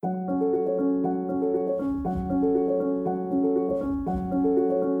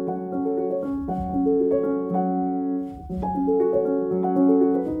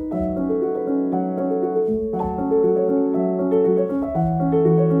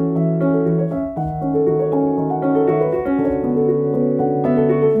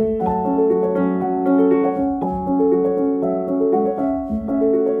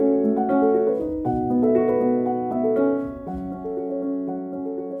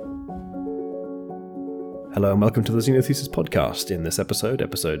Hello and welcome to the Xenothesis podcast. In this episode,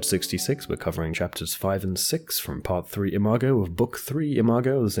 episode 66, we're covering chapters 5 and 6 from part 3 Imago of book 3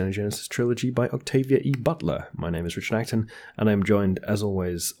 Imago, the Xenogenesis trilogy by Octavia E. Butler. My name is Richard Acton, and I'm joined, as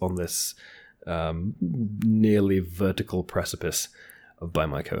always, on this nearly vertical precipice by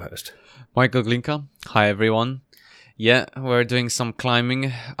my co-host. Michael Glinka. Hi, everyone. Yeah, we're doing some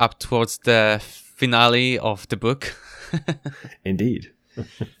climbing up towards the finale of the book. Indeed.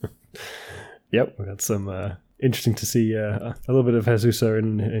 Yep, we got some interesting to see a little bit of Jesusa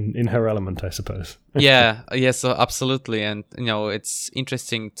in her element, I suppose. So absolutely, and it's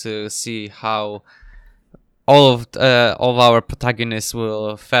interesting to see how all of our protagonists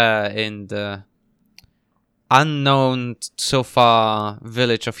will fare in the unknown so far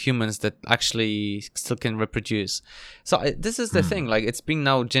village of humans that actually still can reproduce. So this is the thing. Like, it's been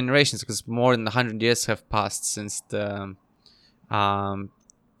now generations, because more than 100 years have passed since the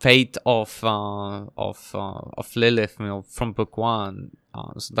fate of Lilith, from book 1.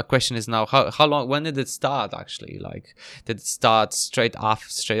 So the question is now, how long? When did it start? Actually, like, did it start straight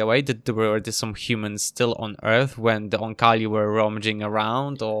away? Were there some humans still on Earth when the Oankali were rummaging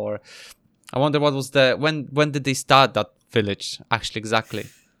around, or I wonder what was when did they start that village actually exactly?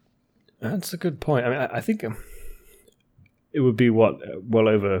 That's a good point. I mean, I think it would be well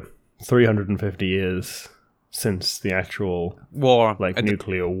over 350 years since the actual war,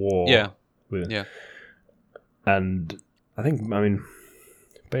 nuclear war. Yeah. And I think,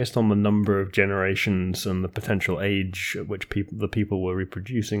 based on the number of generations and the potential age at which the people were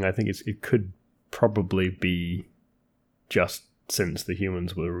reproducing, I think it could probably be just since the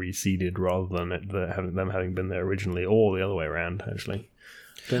humans were reseeded rather than them having been there originally, or the other way around, actually.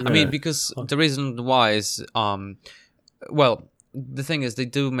 Because the reason why is, the thing is, they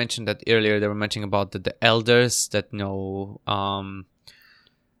do mention that earlier. They were mentioning about the elders that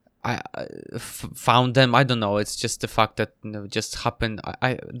found them. I don't know. It's just the fact that just happened.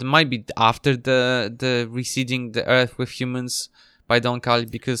 It might be after the reseeding the earth with humans by the Oankali,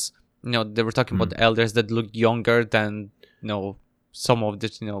 because they were talking about the elders that look younger than some of the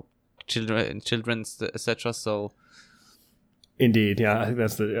children, etc. So. Indeed, yeah, I think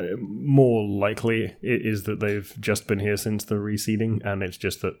that's the more likely is that they've just been here since the reseeding, and it's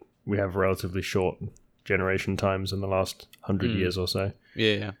just that we have relatively short generation times in the last 100 years or so.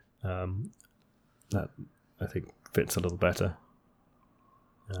 Yeah. That, I think, fits a little better.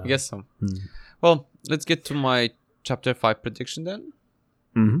 I guess so. Well, let's get to my chapter 5 prediction then.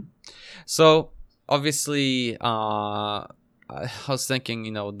 Mm-hmm. So, obviously, I was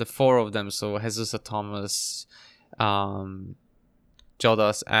thinking, the four of them, so Jesusa, Thomas,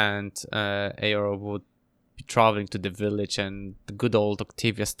 Jodas, and Eero would be traveling to the village, and the good old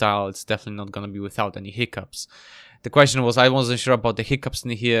Octavia style, it's definitely not going to be without any hiccups. The question was, I wasn't sure about the hiccups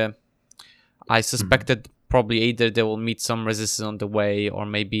in here. I suspected probably either they will meet some resistance on the way, or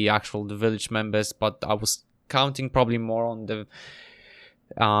maybe the village members, but I was counting probably more on the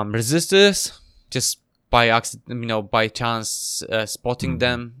resistors, just by accident, by chance spotting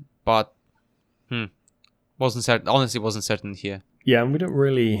them, but wasn't certain. Honestly, wasn't certain here. Yeah, and we don't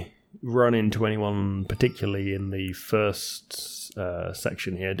really run into anyone particularly in the first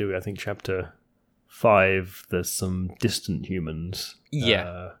section here, do we? I think chapter 5, there's some distant humans.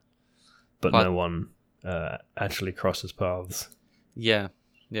 Yeah. But no one actually crosses paths. Yeah.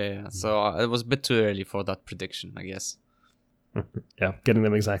 So it was a bit too early for that prediction, I guess. Yeah, getting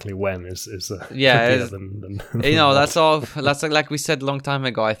them exactly when is than that's all. That's like we said a long time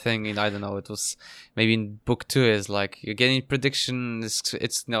ago. I think I don't know. It was maybe in book 2. Is like you're getting prediction. It's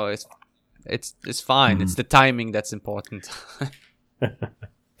fine. It's the timing that's important.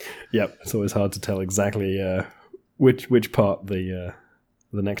 Yep, it's always hard to tell exactly which part the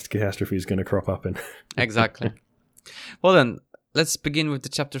next catastrophe is going to crop up in. Exactly. Well then, let's begin with the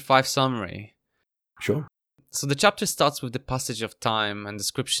chapter 5 summary. Sure. So the chapter starts with the passage of time and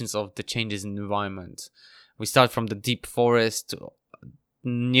descriptions of the changes in the environment. We start from the deep forest to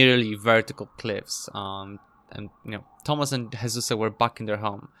nearly vertical cliffs. Thomas and Jesusa were back in their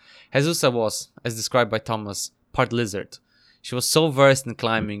home. Jesusa was, as described by Thomas, part lizard. She was so versed in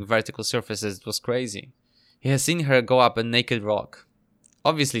climbing vertical surfaces, it was crazy. He has seen her go up a naked rock.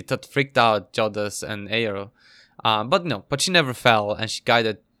 Obviously, that freaked out Jodas and Eero. But she never fell, and she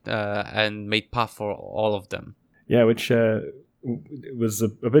guided and made path for all of them. Yeah, which was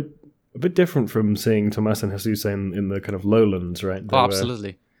a bit different from seeing Thomas and Jesusa in the kind of lowlands, right?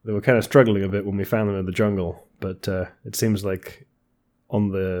 Absolutely. They were kind of struggling a bit when we found them in the jungle, but it seems like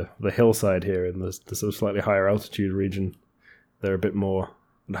on the hillside here in the sort of slightly higher altitude region, they're a bit more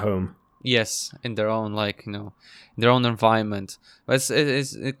at home. Yes, in their own their own environment. But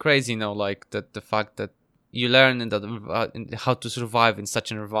it's crazy, the fact that you learn in how to survive in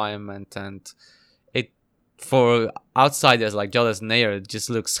such an environment, and it, for outsiders like Jodas and Ayer, it just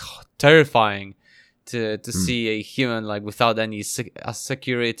looks terrifying to see a human like without any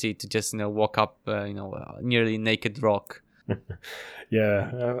security to just walk up nearly naked rock.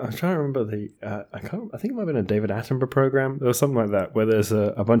 Yeah, I'm trying to remember I think it might have been a David Attenborough program or something like that, where there's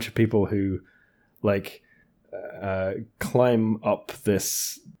a bunch of people who like climb up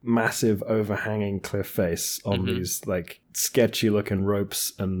this massive overhanging cliff face on these like sketchy looking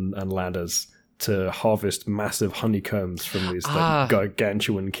ropes and ladders to harvest massive honeycombs from these like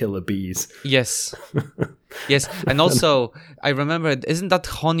gargantuan killer bees. Yes. Yes, and also I remember, isn't that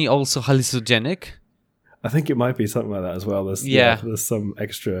honey also hallucinogenic? I think it might be something like that as well. There's some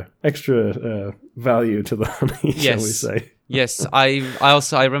extra value to the honey, shall we say? Yes,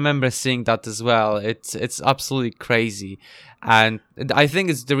 I remember seeing that as well. It's absolutely crazy, and I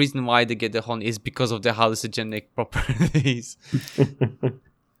think it's the reason why they get the honey is because of the hallucinogenic properties.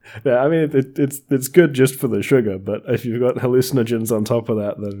 Yeah, I mean it's good just for the sugar, but if you've got hallucinogens on top of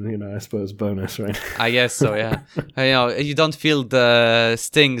that, then I suppose bonus, right? I guess so. Yeah, you don't feel the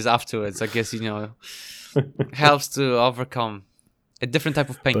stings afterwards. I guess helps to overcome a different type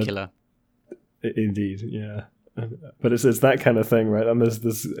of painkiller. Indeed, yeah. But it's that kind of thing, right? And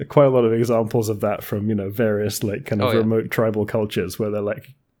there's quite a lot of examples of that from various like kind of remote tribal cultures where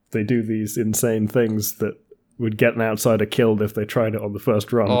they do these insane things that would get an outsider killed if they tried it on the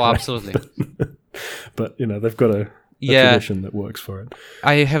first run. Oh, right? Absolutely. But they've got a tradition that works for it.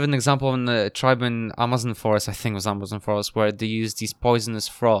 I have an example in the tribe in Amazon forest. I think it was Amazon forest, where they use these poisonous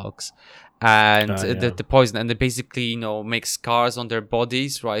frogs. And the poison, and they basically make scars on their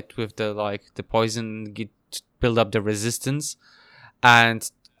bodies, right, with the poison build up the resistance, and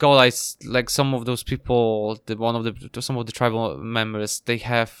like some of those people, some of the tribal members, they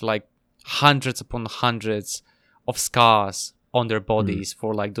have like hundreds upon hundreds of scars on their bodies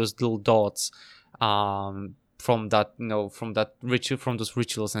for like those little dots from that ritual, from those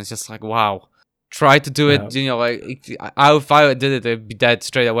rituals, and it's just like, wow. Try to do it, if I did it, I'd be dead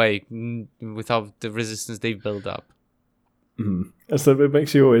straight away without the resistance they build up. And so it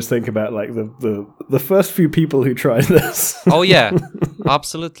makes you always think about like the first few people who tried this. Oh yeah,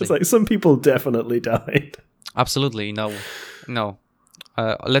 absolutely. It's like some people definitely died. Absolutely, no.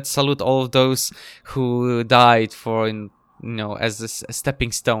 Let's salute all of those who died for as a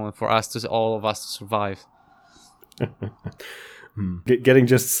stepping stone for all of us to survive. Getting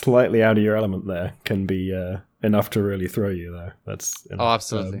just slightly out of your element there can be enough to really throw you, though. That's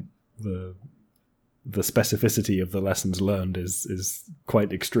absolutely. The specificity of the lessons learned is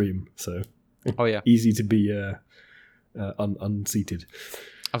quite extreme. So easy to be unseated.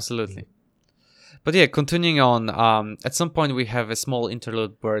 Absolutely. But yeah, continuing on, at some point we have a small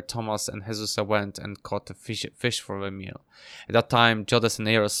interlude where Thomas and Jesus went and caught a fish for a meal. At that time, Jodas and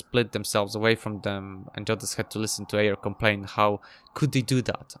Ayer split themselves away from them, and Jodas had to listen to Ayer complain how could they do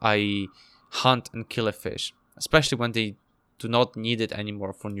that, i.e. hunt and kill a fish, especially when they do not need it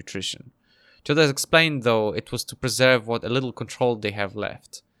anymore for nutrition. Jodas explained, though, it was to preserve what a little control they have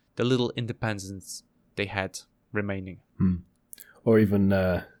left, the little independence they had remaining. Or even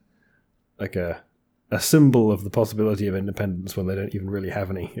like a symbol of the possibility of independence when they don't even really have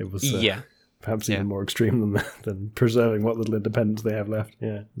any. It was perhaps even more extreme than preserving what little independence they have left.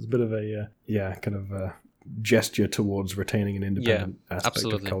 Yeah, it's a bit of a kind of a gesture towards retaining an independent aspect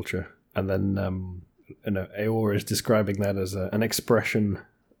of culture. And then Ayer is describing that as an expression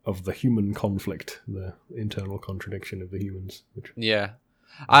of the human conflict, the internal contradiction of the humans.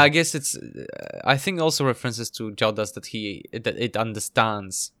 I guess I think also references to Jodas that it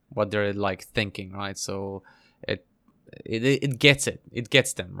understands what they're like thinking, right? So it gets it. It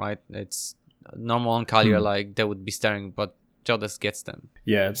gets them, right? It's normal on Kalia, like they would be staring, but Jodas gets them.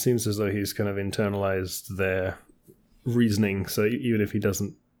 Yeah, it seems as though he's kind of internalized their reasoning. So even if he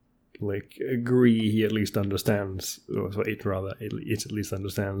doesn't like agree, he at least understands, or it at least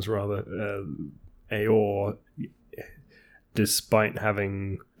understands Ayer, despite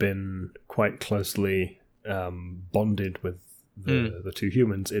having been quite closely bonded with the two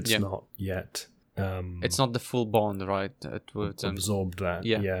humans, it's not yet. It's not the full bond, right? Absorbed that.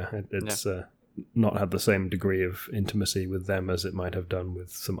 It's not had the same degree of intimacy with them as it might have done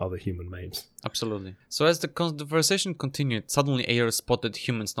with some other human mates. Absolutely. So as the conversation continued, suddenly Ayer spotted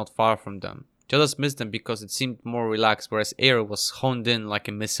humans not far from them. Jodas missed them because it seemed more relaxed, whereas Ayer was honed in like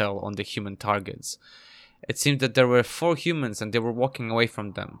a missile on the human targets. It seemed that there were 4 humans and they were walking away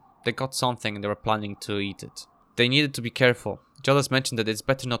from them. They got something and they were planning to eat it. They needed to be careful. Jodas mentioned that it's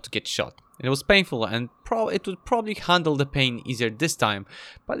better not to get shot. It was painful and it would probably handle the pain easier this time,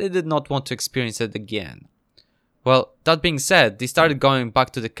 but they did not want to experience it again. Well, that being said, they started going back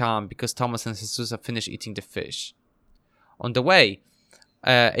to the camp because Thomas and Jesus had finished eating the fish. On the way,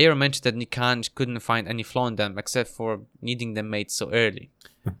 Aero mentioned that Nikanj couldn't find any flaw in them except for needing them made so early.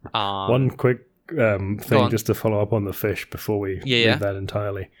 One quick thing just to follow up on the fish before we leave that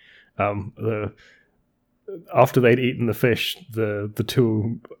entirely. After they'd eaten the fish, the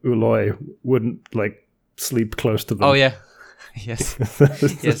two Uloi wouldn't sleep close to them. Oh yeah, yes,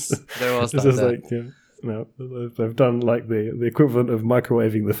 yes, there was that. No, they've done the equivalent of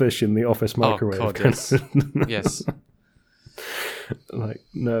microwaving the fish in the office microwave. Oh, God, yes. Yes.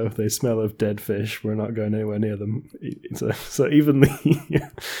 No, they smell of dead fish. We're not going anywhere near them. So even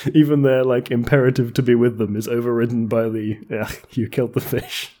their imperative to be with them is overridden by you killed the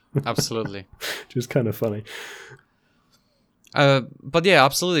fish. Absolutely. Which is kind of funny. But yeah,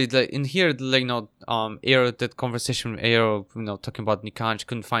 absolutely. In here, Aero, that conversation with Aero, talking about Nikanj,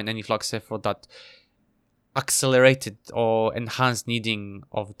 couldn't find any flaw except for that accelerated or enhanced needing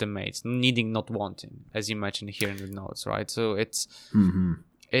of the mates, needing, not wanting, as you mentioned here in the notes, right? So it's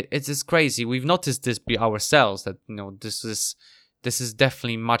it's just crazy. We've noticed this by ourselves that this is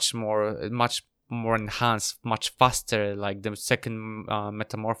definitely much more enhanced, much faster, like the second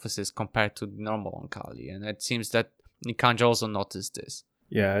metamorphosis compared to normal Oankali, and it seems that Nikanj also noticed this.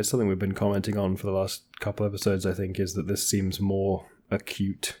 Yeah, it's something we've been commenting on for the last couple episodes, I think, is that this seems more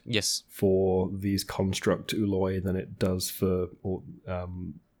acute for these construct Uloi than it does for, or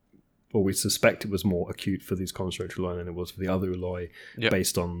we suspect it was more acute for these construct Uloi than it was for the other Uloi,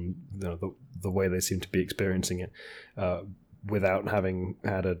 based on the way they seem to be experiencing it, without having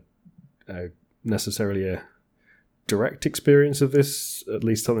had a necessarily a direct experience of this, at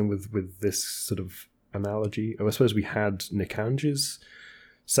least something with this sort of analogy. I suppose we had Nikanj's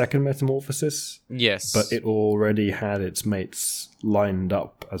second metamorphosis, but it already had its mates lined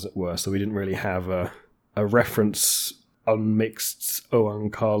up, as it were, so we didn't really have a reference unmixed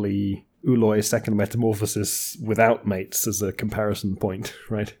Oankali Uloi second metamorphosis without mates as a comparison point,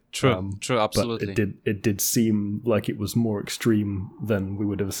 right? True, absolutely. But it did seem like it was more extreme than we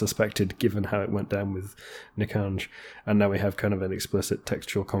would have suspected, given how it went down with Nikanj, and now we have kind of an explicit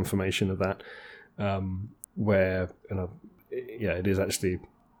textual confirmation of that, where it is actually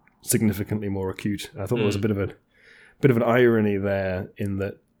significantly more acute. I thought there was a bit of an irony there in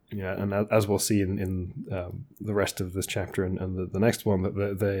that, and as we'll see in the rest of this chapter and the next one,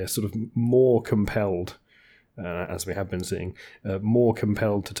 that they're sort of more compelled, as we have been seeing, more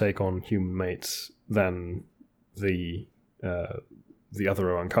compelled to take on human mates than the other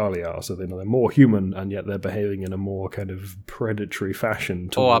Oankali are. So they're more human, and yet they're behaving in a more kind of predatory fashion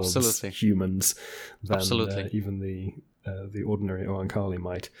towards humans than even the ordinary Oankali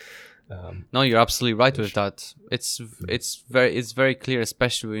might. No, you're absolutely right with that. It's very clear,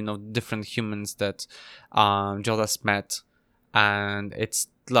 especially different humans that Jodas met, and it's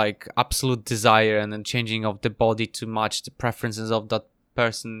like absolute desire and then changing of the body to match the preferences of that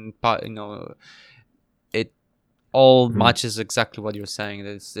person. It all matches exactly what you're saying.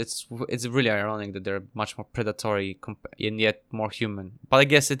 It's really ironic that they're much more predatory and yet more human. But I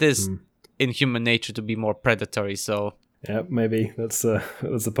guess it is in human nature to be more predatory. So. Yeah, maybe that's a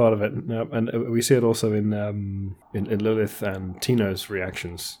part of it. Yeah, and we see it also in Lilith and Tino's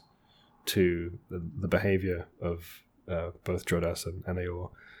reactions to the behavior of both Jodas and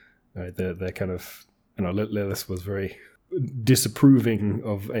Eor. They're kind of, Lilith was very disapproving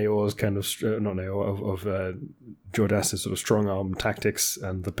of Eor's kind of of Jodas's sort of strong arm tactics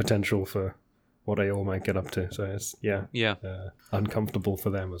and the potential for what Eor might get up to. So it's uncomfortable for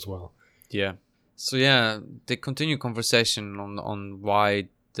them as well. Yeah. So they continue conversation on why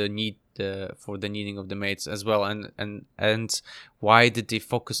the need for the needing of the mates as well, and why did they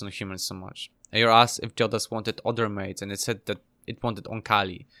focus on humans so much. Eor asked if Jodas wanted other mates, and it said that it wanted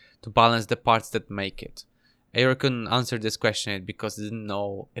Oankali to balance the parts that make it. Eor couldn't answer this question because they didn't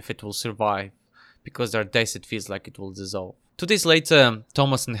know if it will survive, because there are days it feels like it will dissolve. 2 days later,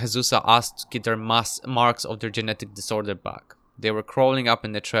 Thomas and Jesus asked to get their marks of their genetic disorder back. They were crawling up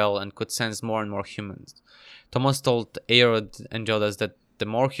in the trail and could sense more and more humans. Thomas told Eor and Jodas that the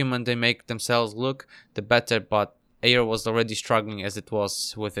more human they make themselves look, the better, but Eor was already struggling as it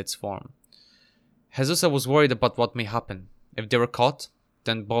was with its form. Jesus was worried about what may happen. If they were caught,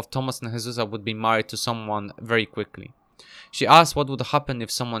 then both Thomas and Jesus would be married to someone very quickly. She asked what would happen if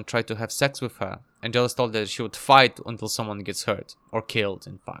someone tried to have sex with her, and Jodas told her she would fight until someone gets hurt, or killed,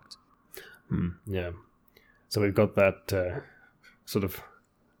 in fact. Yeah. So we've got that sort of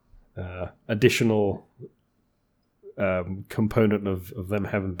additional component of them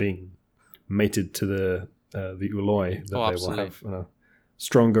having been mated to the Uloi that they will have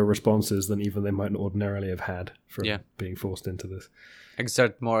stronger responses than even they might ordinarily have had from being forced into this.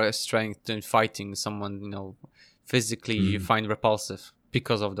 Exert more strength in fighting someone, physically you find repulsive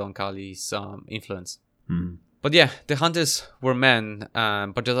because of the Oankali's influence. But yeah, the hunters were men,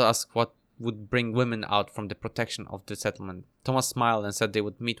 but just asked what would bring women out from the protection of the settlement. Thomas smiled and said they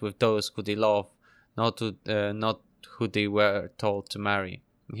would meet with those who they love, not who they were told to marry.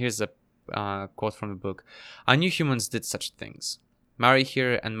 Here's a quote from the book. I knew humans did such things. Marry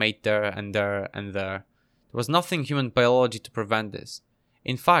here and mate there and there and there. There was nothing human biology to prevent this.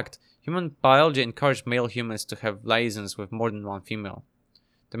 In fact, human biology encouraged male humans to have liaisons with more than one female.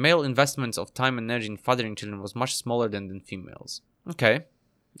 The male investments of time and energy in fathering children was much smaller than females. Okay,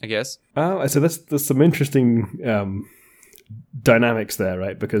 I guess. So there's some interesting dynamics there,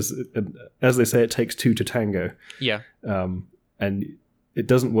 right? Because as they say, it takes two to tango. Yeah. And it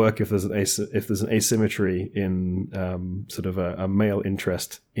doesn't work if there's an asymmetry in sort of a male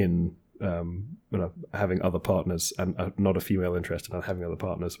interest in having other partners and not a female interest in having other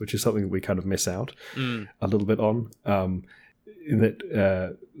partners, which is something that we kind of miss out a little bit on. In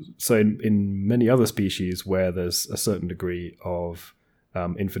that, so in many other species where there's a certain degree of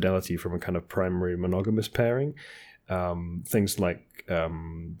infidelity from a kind of primary monogamous pairing, things like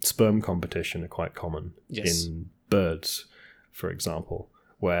sperm competition are quite common in birds, for example,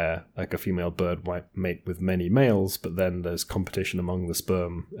 where like a female bird might mate with many males, but then there's competition among the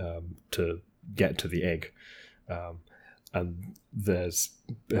sperm to get to the egg, and there's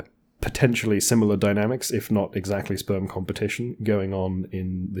potentially similar dynamics, if not exactly sperm competition, going on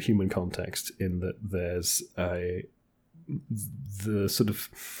in the human context, in that there's the sort of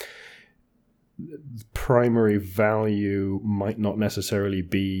primary value might not necessarily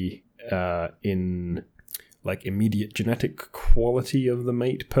be in like immediate genetic quality of the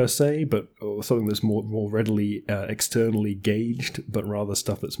mate per se, but something that's more readily externally gauged, but rather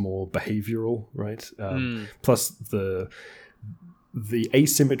stuff that's more behavioral, right? Plus the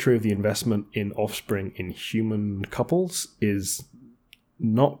asymmetry of the investment in offspring in human couples is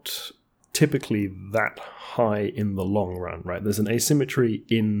not typically that high in the long run, right? There's an asymmetry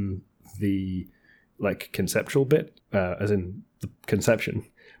in the like conceptual bit, as in the conception,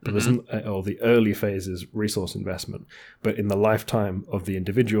 but there's or the early phases resource investment. But in the lifetime of the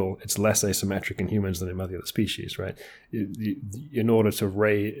individual, it's less asymmetric in humans than in many other species, right? In order to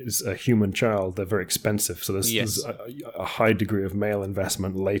raise a human child, they're very expensive. So there's a high degree of male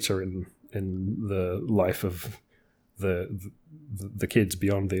investment later in the life of the kids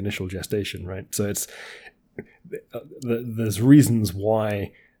beyond the initial gestation, right? So there's reasons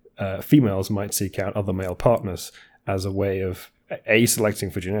why females might seek out other male partners as a way of A,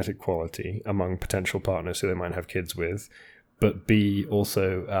 selecting for genetic quality among potential partners who they might have kids with, but B,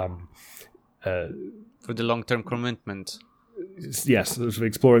 also for the long-term commitment. Yes,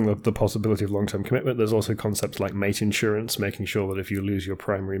 exploring the possibility of long-term commitment. There's also concepts like mate insurance, making sure that if you lose your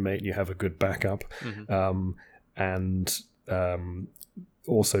primary mate, you have a good backup. And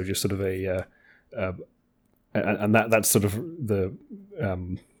also just sort of that's sort of the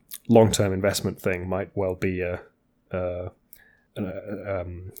long-term investment thing might well be how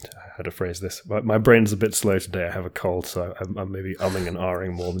to phrase this. My brain's a bit slow today. I have a cold, so I'm maybe umming and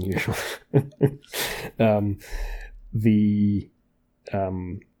ahhing more than usual.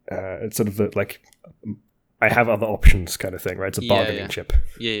 It's sort of the like I have other options kind of thing, right? It's a bargaining chip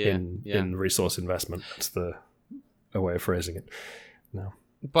in resource investment. That's a way of phrasing it. No,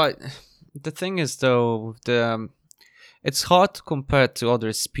 but the thing is, though, it's hard to compare to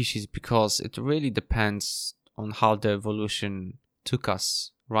other species because it really depends on how the evolution took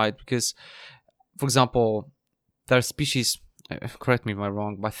us, right? Because, for example, there are species, correct me if I'm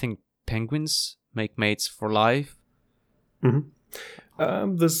wrong, but I think penguins make mates for life.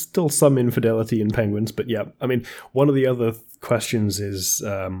 There's still some infidelity in penguins, but yeah, I mean, one of the other questions is...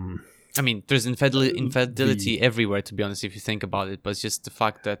 I mean, there's infidelity everywhere, to be honest, if you think about it, but it's just the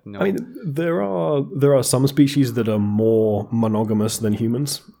fact that... I mean, there are some species that are more monogamous than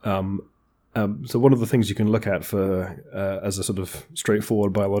humans. So one of the things you can look at for as a sort of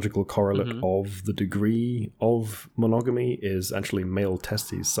straightforward biological correlate of the degree of monogamy is actually male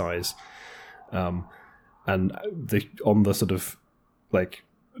testes size, and on the sort of like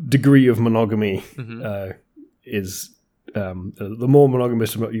degree of monogamy is the more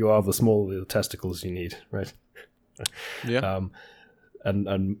monogamous you are, the smaller the testicles you need, right? Yeah.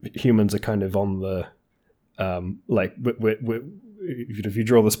 And humans are kind of on the like we're if you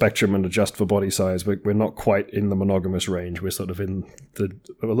draw the spectrum and adjust for body size, we're not quite in the monogamous range. We're sort of a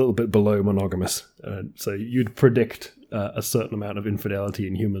little bit below monogamous. So you'd predict a certain amount of infidelity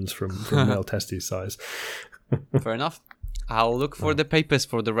in humans from male testes size. Fair enough. I'll look for the papers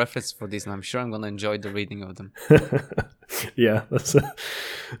for the reference for this, and I'm sure I'm going to enjoy the reading of them. Yeah, that's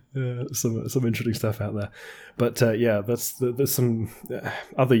some interesting stuff out there. But there's some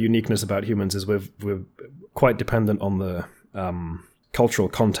other uniqueness about humans is we're quite dependent on the cultural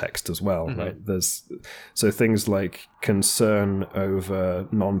context as well, right? There's things like concern over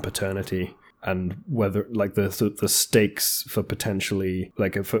non-paternity and whether like the stakes for potentially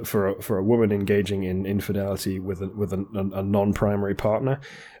like for a woman engaging in infidelity with a non-primary partner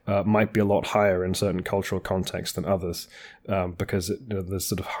might be a lot higher in certain cultural contexts than others, because there's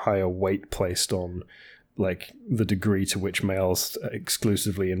sort of higher weight placed on like the degree to which males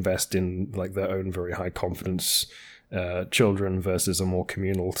exclusively invest in like their own very high confidence children versus a more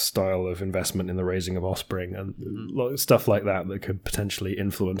communal style of investment in the raising of offspring and stuff like that could potentially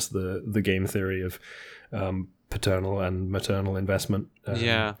influence the game theory of paternal and maternal investment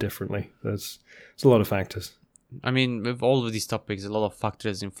differently. There's a lot of factors. I mean, with all of these topics, a lot of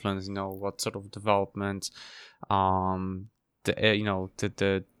factors influence, what sort of development, the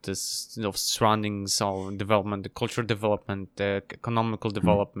surroundings of development, the cultural development, the economical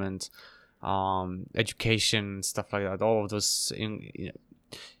development, education, stuff like that. All of those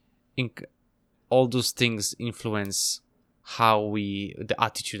all those things influence how the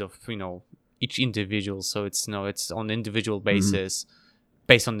attitude of each individual. So it's it's on an individual basis,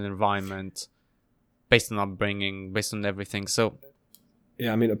 based on the environment, based on upbringing, based on everything. So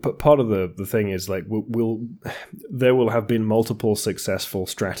yeah, I mean, part of the thing is like there will have been multiple successful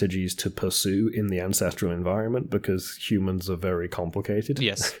strategies to pursue in the ancestral environment because humans are very complicated.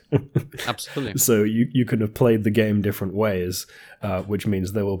 Yes, absolutely. So you could have played the game different ways, which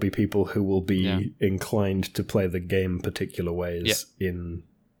means there will be people who will be inclined to play the game particular ways in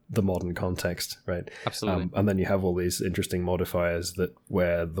the modern context, right? Absolutely. And then you have all these interesting modifiers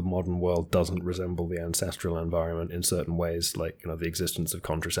where the modern world doesn't resemble the ancestral environment in certain ways, like the existence of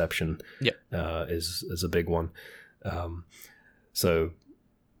contraception is a big one. So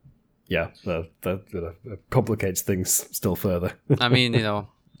yeah, that complicates things still further. I mean,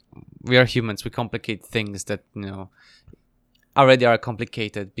 we are humans. We complicate things that already are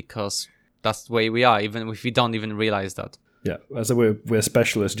complicated because that's the way we are, even if we don't even realize that. Yeah, so we're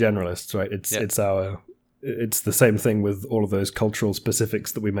specialist generalists, right? It's the same thing with all of those cultural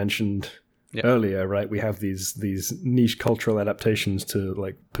specifics that we mentioned earlier, right? We have these niche cultural adaptations to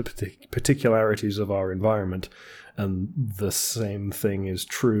like particularities of our environment, and the same thing is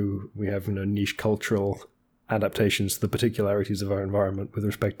true. We have niche cultural adaptations to the particularities of our environment with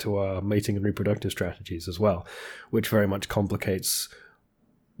respect to our mating and reproductive strategies as well, which very much complicates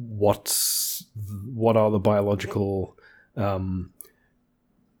what are the biological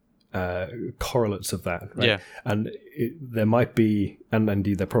correlates of that, right? And there might be, and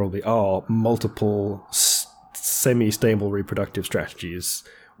indeed there probably are, multiple semi-stable reproductive strategies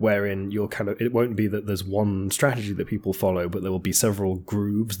wherein it won't be that there's one strategy that people follow, but there will be several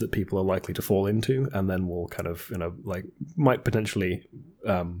grooves that people are likely to fall into, and then we'll kind of might potentially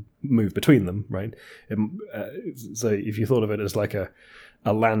move between them, right? So if you thought of it as like a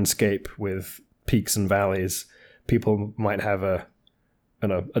landscape with peaks and valleys, people might have a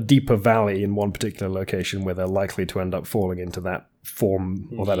deeper valley in one particular location where they're likely to end up falling into that form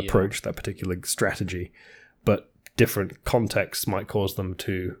or that approach, that particular strategy. But different contexts might cause them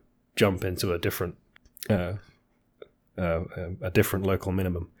to jump into a different local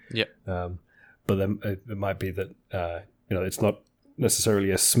minimum. Yeah. But then it might be that it's not necessarily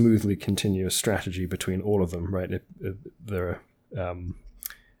a smoothly continuous strategy between all of them, right? There are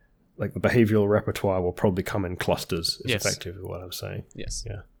like the behavioral repertoire will probably come in clusters, is effectively what I'm saying. Yes.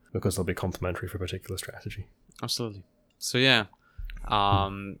 Yeah. Because they'll be complementary for a particular strategy. Absolutely. So yeah.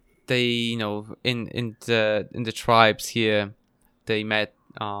 They, in the tribes here, they met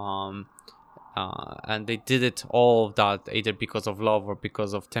and they did it all of that either because of love or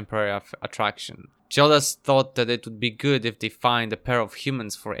because of temporary attraction. Joddas thought that it would be good if they find a pair of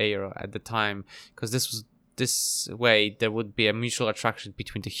humans for Eire at the time, because this way there would be a mutual attraction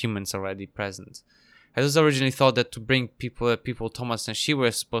between the humans already present. It was originally thought that to bring people Thomas and she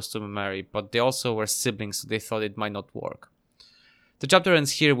were supposed to marry, but they also were siblings, so they thought it might not work. The chapter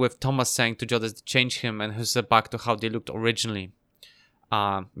ends here with Thomas saying to Joddas to change him and Husa back to how they looked originally,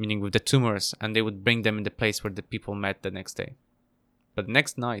 meaning with the tumors, and they would bring them in the place where the people met the next day. But the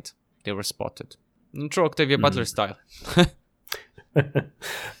next night, they were spotted. In true Octavia Butler style.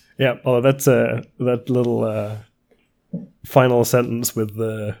 Yeah, that's that little final sentence with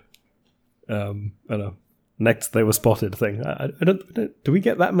the next they were spotted thing. I don't. Do we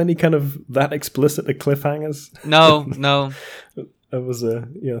get that many kind of that explicit cliffhangers? No. That was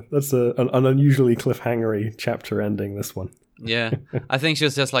that's an unusually cliffhangery chapter ending. This one. Yeah. I think she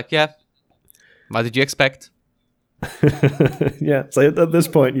was just like, yeah, what did you expect? Yeah, so at this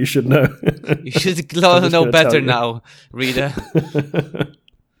point you should know. You should know better now, reader.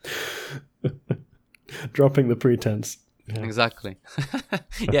 Dropping the pretense. Yeah. Exactly.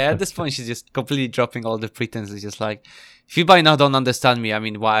 Yeah, at this point she's just completely dropping all the pretenses. Just like, if you by now don't understand me, I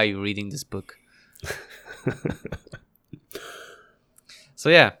mean, why are you reading this book? So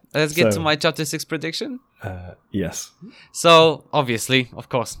yeah, let's get to my chapter 6 prediction. Yes. So obviously, of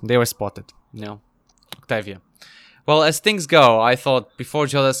course, they were spotted. Octavia. Well, as things go, I thought before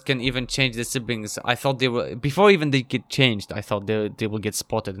Joddas can even change the siblings, I thought before even they get changed, I thought they will get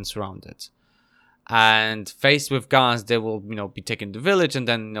spotted and surrounded. And faced with guns, they will, be taken to the village, and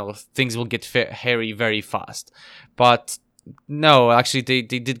then, things will get hairy very fast. But no, actually, they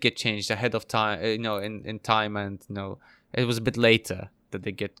did get changed ahead of time, in time, and, it was a bit later that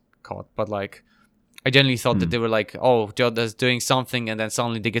they get caught. But, like, I generally thought that they were like, oh, Jodda's doing something, and then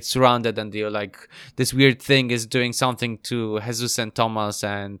suddenly they get surrounded, and they're like, this weird thing is doing something to Jesus and Thomas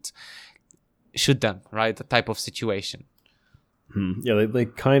and shoot them, right? The type of situation. Yeah, they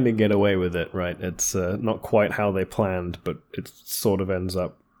kind of get away with it, right? It's not quite how they planned, but it sort of ends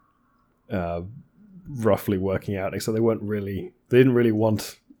up roughly working out. So they didn't really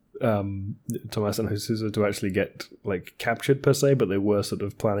want Thomas and Jesus to actually get like captured per se, but they were sort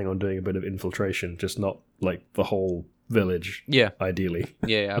of planning on doing a bit of infiltration, just not like the whole village. Yeah, ideally.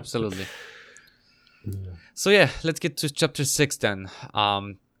 Yeah, absolutely. Yeah. So yeah, let's get to chapter 6 then.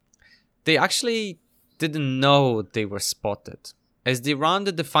 They actually didn't know they were spotted. As they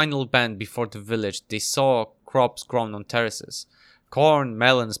rounded the final bend before the village, they saw crops grown on terraces. Corn,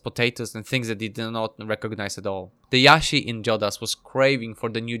 melons, potatoes, and things that they did not recognize at all. The Yashi in Joddas was craving for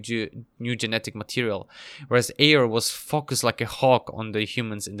the new genetic material, whereas Eir was focused like a hawk on the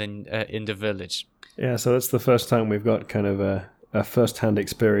humans in the village. Yeah, so that's the first time we've got kind of a first-hand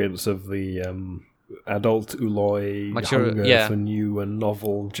experience of the adult Uloi hunger for new and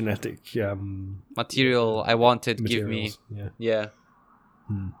novel genetic material. I wanted, materials. Give me. Yeah.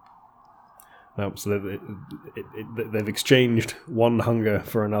 So they've exchanged one hunger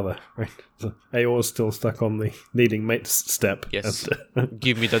for another, right? So Eor's still stuck on the needing mates step. Yes. And,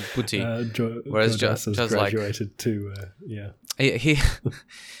 give me that booty. Whereas Joddas has graduated to, He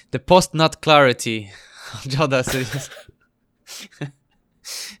the post-nut clarity of Joddas is...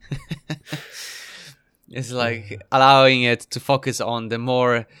 It's like allowing it to focus on the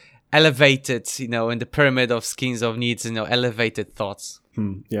more elevated, in the pyramid of schemes of needs, elevated thoughts.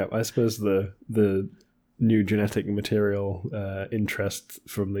 Yeah, I suppose the new genetic material interest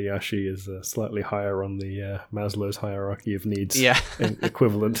from the Yashi is slightly higher on the Maslow's hierarchy of needs. Yeah.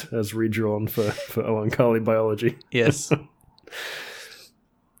 Equivalent as redrawn for Oankali biology. Yes.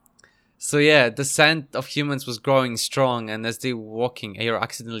 So yeah, the scent of humans was growing strong, and as they were walking, Eir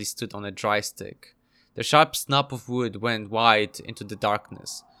accidentally stood on a dry stick. The sharp snap of wood went wide into the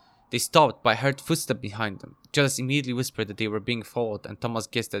darkness. They stopped, but I heard footsteps behind them. Joddas immediately whispered that they were being followed, and Thomas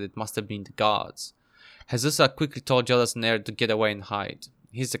guessed that it must have been the guards. Jesus quickly told Joddas and Eir to get away and hide.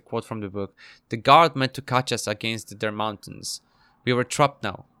 Here's a quote from the book. The guard meant to catch us against their mountains. We were trapped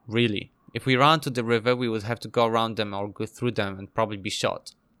now, really. If we ran to the river, we would have to go around them or go through them and probably be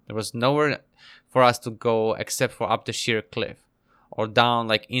shot. There was nowhere for us to go except for up the sheer cliff, or down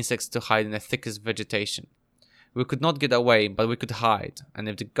like insects to hide in the thickest vegetation. We could not get away, but we could hide, and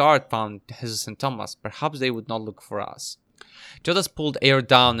if the guard found Jesus and Thomas, perhaps they would not look for us. Joddas pulled Eir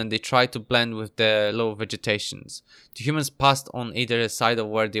down, and they tried to blend with the low vegetations. The humans passed on either side of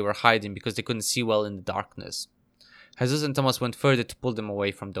where they were hiding because they couldn't see well in the darkness. Jesus and Thomas went further to pull them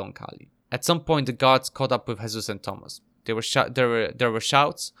away from Oankali. At some point, the guards caught up with Jesus and Thomas. There were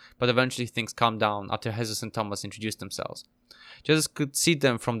shouts, but eventually things calmed down after Jesus and Thomas introduced themselves. Joddas could see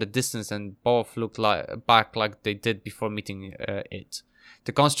them from the distance, and both looked back like they did before meeting it.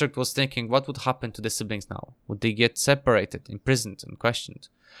 The construct was thinking, what would happen to the siblings now? Would they get separated, imprisoned, and questioned?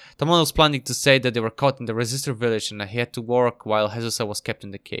 Thomas was planning to say that they were caught in the Resistor village and he had to work while Jesus was kept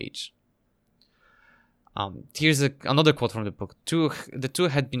in the cage. Here's another quote from the book. The two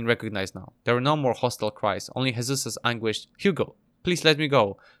had been recognized now. There were no more hostile cries, only Jesus' anguished, Hugo, please let me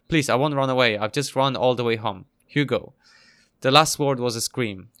go. Please, I won't run away. I've just run all the way home. Hugo. The last word was a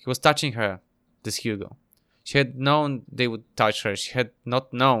scream. He was touching her, this Hugo. She had known they would touch her. She had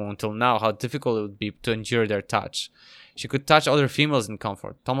not known until now how difficult it would be to endure their touch. She could touch other females in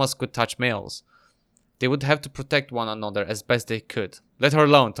comfort. Thomas could touch males. They would have to protect one another as best they could. Let her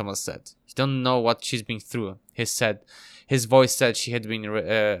alone, Thomas said. You don't know what she's been through. His voice said she had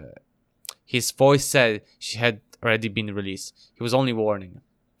already been released. He was only warning.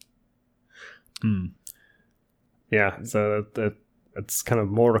 Yeah, so it's kind of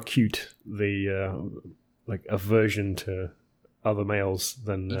more acute, the like aversion to other males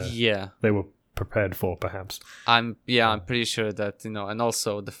than Yeah. they were prepared for, perhaps. I'm pretty sure that, and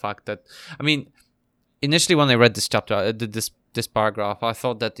also the fact that, I mean, initially when I read this chapter, this paragraph, I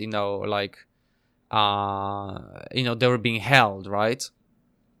thought that, they were being held, right?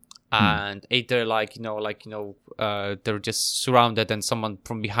 And either they're just surrounded and someone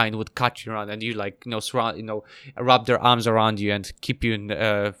from behind would catch you around and you wrap their arms around you and keep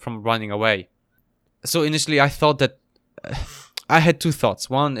you from running away. So initially I thought that I had two thoughts.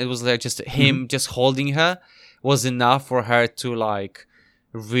 One, it was like just him just holding her was enough for her to like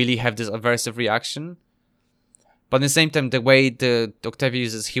really have this aversive reaction. But at the same time, the way the Octavia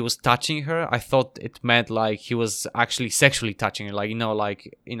uses, he was touching her, I thought it meant like he was actually sexually touching her,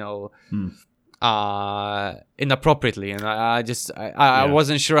 inappropriately. And I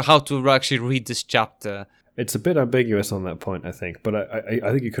wasn't sure how to actually read this chapter. It's a bit ambiguous on that point, I think. But I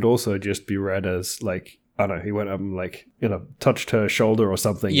think it could also just be read as like, I don't know, he went up and like, touched her shoulder or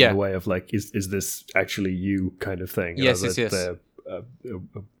something in a way of like, is this actually you kind of thing? Yes.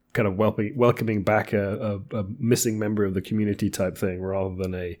 Kind of welcoming back a missing member of the community type thing, rather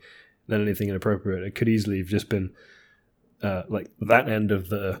than anything inappropriate. It could easily have just been like that end of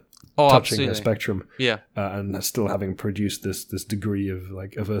the touching the spectrum, and still having produced this degree of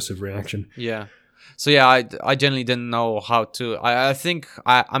like aversive reaction. Yeah. So I generally didn't know how to. I think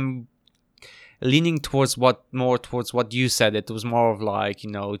I'm leaning towards what you said. It was more of like,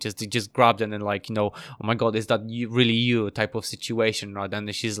 just grabbed and then like, oh my god, is that really you type of situation, right?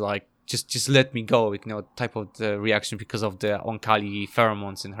 And she's like, just let me go, type of the reaction because of the Oankali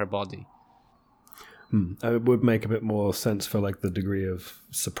pheromones in her body. It would make a bit more sense for like the degree of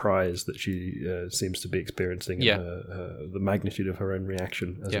surprise that she seems to be experiencing, and the magnitude of her own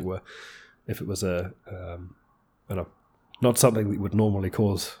reaction, as it were. If it was not something that would normally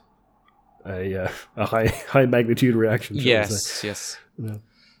cause a high magnitude reaction. Yes. Yeah.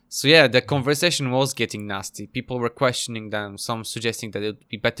 So the conversation was getting nasty. People were questioning them, some suggesting that it would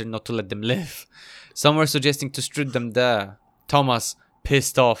be better not to let them live. Some were suggesting to strip them there. Thomas,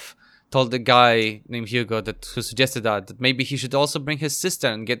 pissed off, told the guy named Hugo who suggested that maybe he should also bring his sister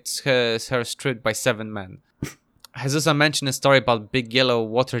and get her stripped by 7 men. Jesus mentioned a story about big yellow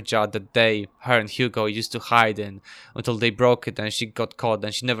water jar that her and Hugo used to hide in until they broke it and she got caught,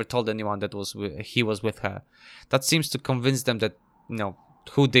 and she never told anyone that he was with her. That seems to convince them that,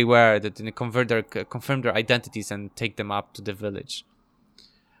 who they were, that they confirm their identities and take them up to the village.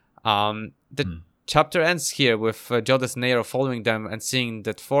 The chapter ends here with Jodas and Eero following them and seeing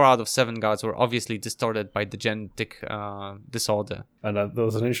that 4 out of 7 gods were obviously distorted by the genetic disorder. And there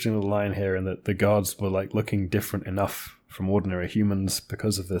was an interesting little line here in that the gods were like looking different enough from ordinary humans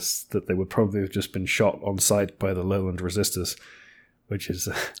because of this, that they would probably have just been shot on sight by the lowland resistors, which is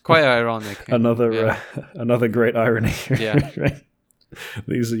quite ironic. Another great irony. Right?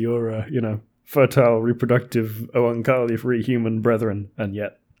 These are your fertile, reproductive, Oankali-free human brethren, and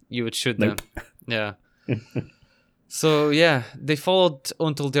yet you would shoot them. Yeah. So they followed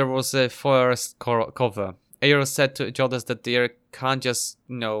until there was a forest cover. Eero said to Jodas that they can't just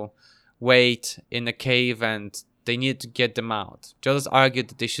wait in a cave and they need to get them out. Jodas argued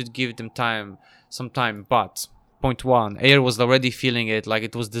that they should give them some time, but point 1, Eero was already feeling it, like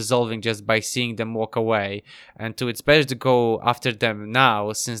it was dissolving just by seeing them walk away, and it's better to go after them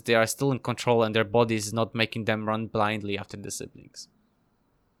now since they are still in control and their body is not making them run blindly after the siblings.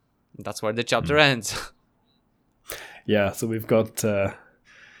 That's where the chapter ends. Yeah, so we've got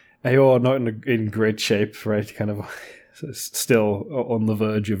Eeyore not in great shape, right? Kind of still on the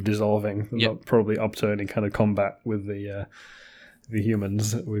verge of dissolving, not probably upturning kind of combat with the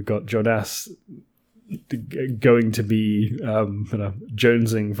humans. We've got Jodas going to be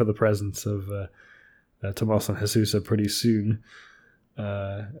jonesing for the presence of Tomas and Jesusa pretty soon.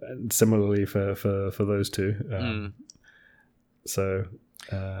 And similarly for those two. So.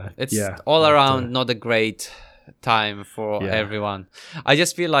 It's all around not a great time for everyone. I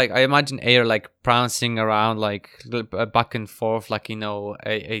just feel like I imagine Eero like prancing around like back and forth like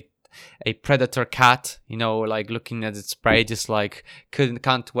a predator cat, like looking at its prey, just like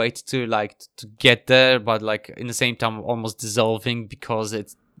can't wait to get there, but like in the same time almost dissolving because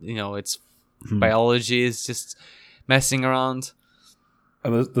it's its biology is just messing around.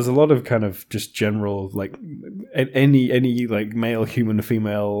 And there's a lot of kind of just general, like, any like male, human,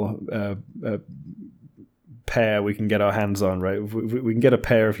 female pair we can get our hands on, right? If we can get a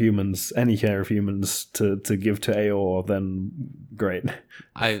pair of humans, any pair of humans to give to Eeyore, then great.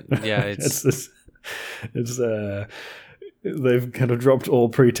 It's they've kind of dropped all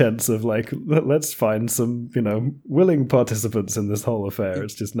pretense of like, let's find some, willing participants in this whole affair.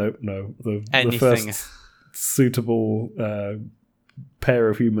 It's just no. The first suitable pair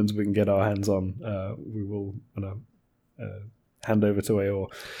of humans we can get our hands on, we will, hand over to Eeyore.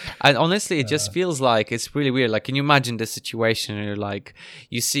 And honestly, it just feels like it's really weird. Like, can you imagine this situation? You're like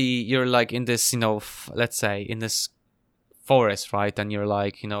in this, let's say in this forest, right? And you're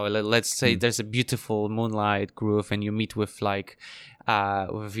like, let's say there's a beautiful moonlight groove, and you meet with like,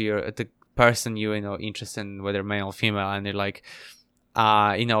 with the person interested in, whether male or female, and they're like,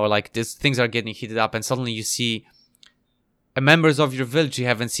 like these things are getting heated up, and suddenly you see members of your village you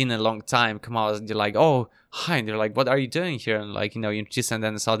haven't seen in a long time come out, and you're like, oh, hi, and they're like, what are you doing here? And like, you introduce, and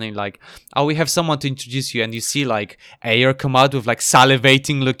then suddenly like, oh, we have someone to introduce you, and you see like Eeyore come out with like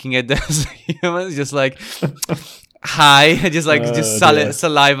salivating, looking at those humans, just like, hi, just like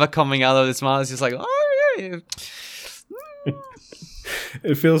saliva coming out of his mouth. It's just like, oh yeah.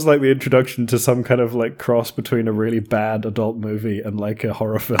 It feels like the introduction to some kind of like cross between a really bad adult movie and like a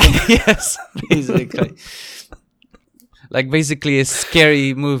horror film. Yes, basically. Like basically a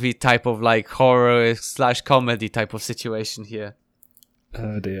scary movie type of like horror / comedy type of situation here.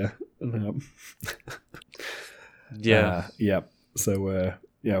 Oh dear. No. Yeah. Yeah. So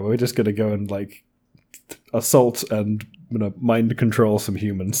we're just gonna go and like assault and mind control some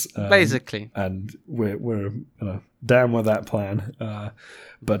humans. Basically. And we're down with that plan.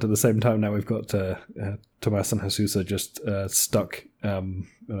 But at the same time now we've got Tomas and Jesusa just stuck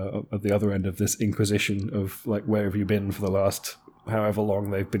at the other end of this inquisition of like, where have you been for the last however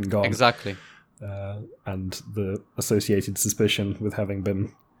long they've been gone? Exactly. And the associated suspicion with having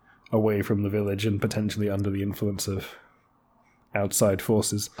been away from the village and potentially under the influence of outside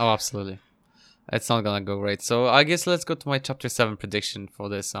forces. Oh, absolutely. It's not gonna go great. So I guess let's go to my chapter 7 prediction for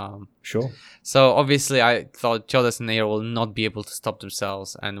this. Sure. So obviously I thought Jodas and Eeyore will not be able to stop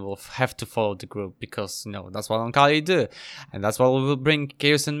themselves and will have to follow the group, because that's what Oankali do, and that's what will bring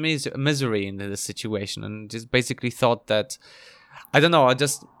chaos and misery into the situation. And just basically thought that, I don't know,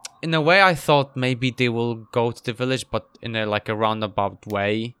 in a way I thought maybe they will go to the village, but in a roundabout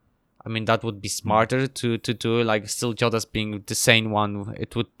way. I mean, that would be smarter to do, like, still Jodas being the sane one.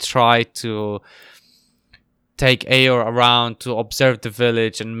 It would try to take Eeyore around to observe the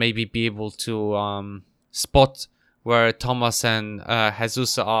village and maybe be able to spot where Tomas and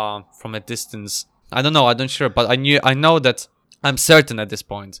Jesusa are from a distance. I don't know, I'm not sure, but I'm certain at this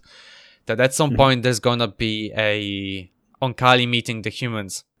point that at some point there's gonna be a Oankali meeting the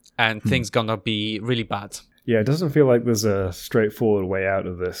humans, and things gonna be really bad. Yeah, it doesn't feel like there's a straightforward way out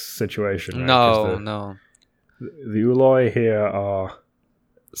of this situation. Right? No. The Uloi here are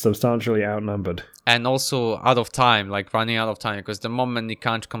substantially outnumbered. And also out of time, like running out of time, because the moment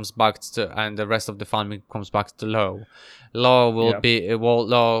Nikanj comes back and the rest of the family comes back to Lo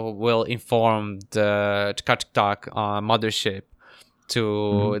will inform the Chkachtak mothership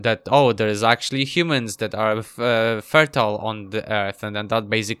that there is actually humans that are fertile on the earth, and then that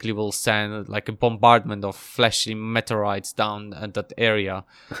basically will send like a bombardment of fleshy meteorites down at that area,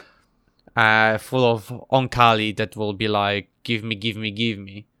 full of Oankali that will be like, give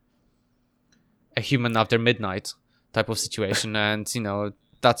me a human after midnight type of situation. And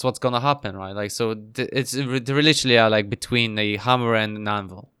that's what's gonna happen, right? Like, so they're literally like between a hammer and an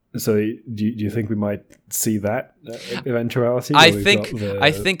anvil. So do you think we might see that eventuality? I think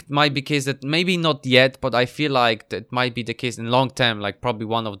it might be the case that maybe not yet, but I feel like that might be the case in long term. Like probably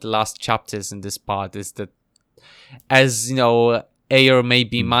one of the last chapters in this part is that, as Eeyore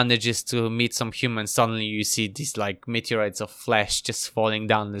maybe manages to meet some humans, suddenly you see these like meteorites of flesh just falling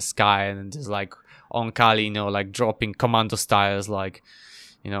down the sky, and there's like Oankali, like dropping commando styles, like.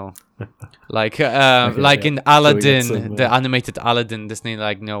 Like in Aladdin, the animated Aladdin Disney,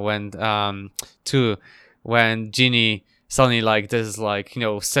 like when Genie suddenly like this, like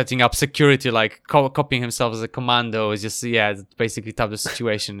setting up security, like copying himself as a commando, is just basically type of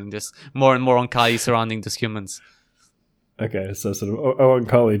situation, and just more and more Oankali surrounding these humans. Okay, so sort of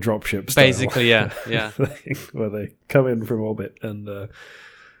Oankali dropship style. Basically, yeah. Where they come in from orbit and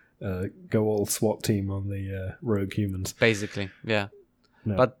go all SWAT team on the rogue humans. Basically, yeah.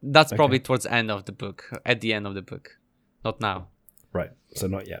 No. But that's probably towards the end of the book. At the end of the book. Not now. Right. So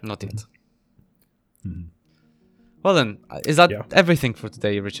not yet. Not yet. Well then, is that everything for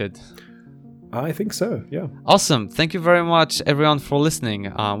today, Richard? I think so, yeah. Awesome. Thank you very much, everyone, for listening.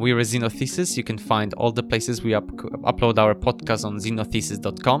 We are Xenothesis. You can find all the places we upload our podcast on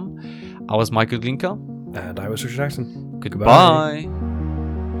xenothesis.com. I was Michael Glinka. And I was Richard Jackson. Goodbye.